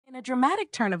a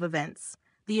dramatic turn of events,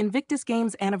 the Invictus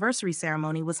Games anniversary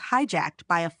ceremony was hijacked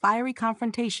by a fiery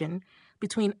confrontation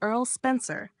between Earl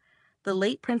Spencer, the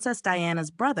late Princess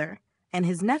Diana's brother, and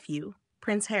his nephew,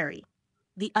 Prince Harry.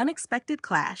 The unexpected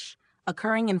clash,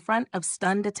 occurring in front of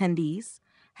stunned attendees,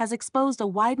 has exposed a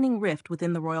widening rift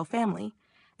within the royal family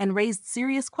and raised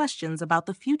serious questions about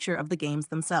the future of the games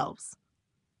themselves.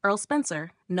 Earl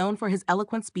Spencer, known for his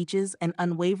eloquent speeches and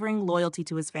unwavering loyalty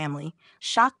to his family,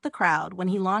 shocked the crowd when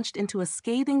he launched into a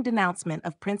scathing denouncement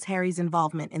of Prince Harry's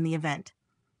involvement in the event.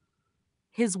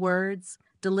 His words,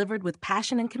 delivered with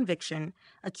passion and conviction,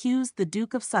 accused the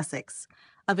Duke of Sussex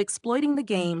of exploiting the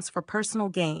games for personal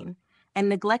gain and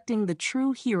neglecting the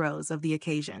true heroes of the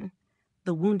occasion,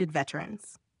 the wounded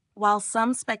veterans. While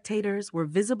some spectators were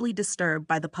visibly disturbed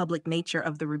by the public nature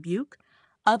of the rebuke,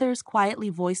 others quietly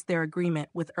voiced their agreement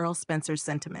with Earl Spencer's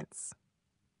sentiments.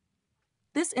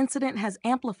 This incident has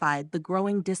amplified the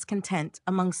growing discontent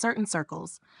among certain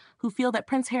circles who feel that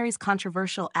Prince Harry's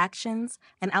controversial actions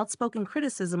and outspoken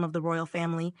criticism of the royal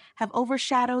family have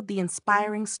overshadowed the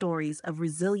inspiring stories of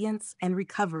resilience and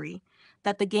recovery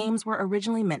that the games were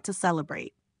originally meant to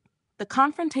celebrate. The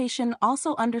confrontation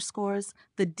also underscores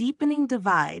the deepening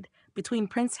divide between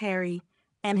Prince Harry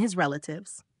and his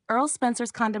relatives. Earl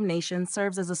Spencer's condemnation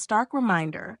serves as a stark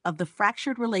reminder of the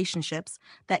fractured relationships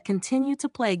that continue to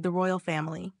plague the royal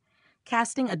family,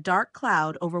 casting a dark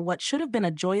cloud over what should have been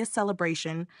a joyous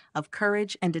celebration of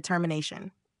courage and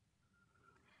determination.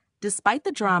 Despite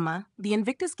the drama, the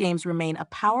Invictus Games remain a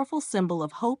powerful symbol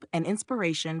of hope and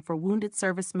inspiration for wounded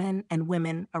servicemen and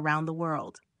women around the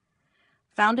world.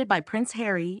 Founded by Prince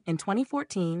Harry in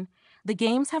 2014, the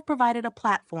Games have provided a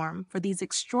platform for these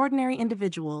extraordinary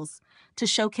individuals to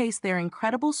showcase their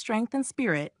incredible strength and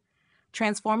spirit,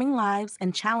 transforming lives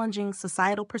and challenging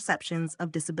societal perceptions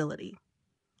of disability.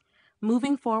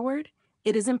 Moving forward,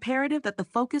 it is imperative that the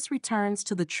focus returns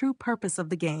to the true purpose of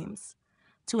the Games,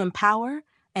 to empower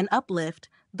and uplift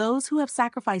those who have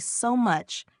sacrificed so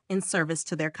much in service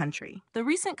to their country. The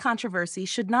recent controversy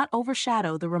should not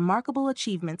overshadow the remarkable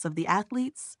achievements of the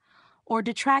athletes or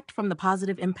detract from the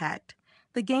positive impact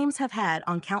the Games have had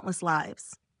on countless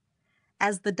lives.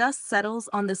 As the dust settles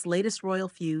on this latest royal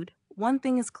feud, one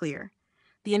thing is clear: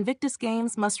 the Invictus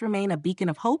Games must remain a beacon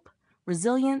of hope,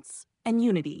 resilience, and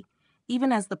unity,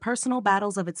 even as the personal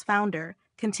battles of its founder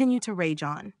continue to rage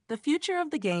on. The future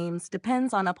of the Games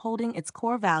depends on upholding its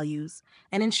core values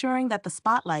and ensuring that the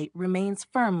spotlight remains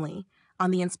firmly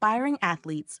on the inspiring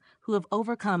athletes who have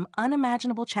overcome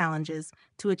unimaginable challenges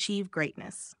to achieve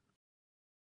greatness.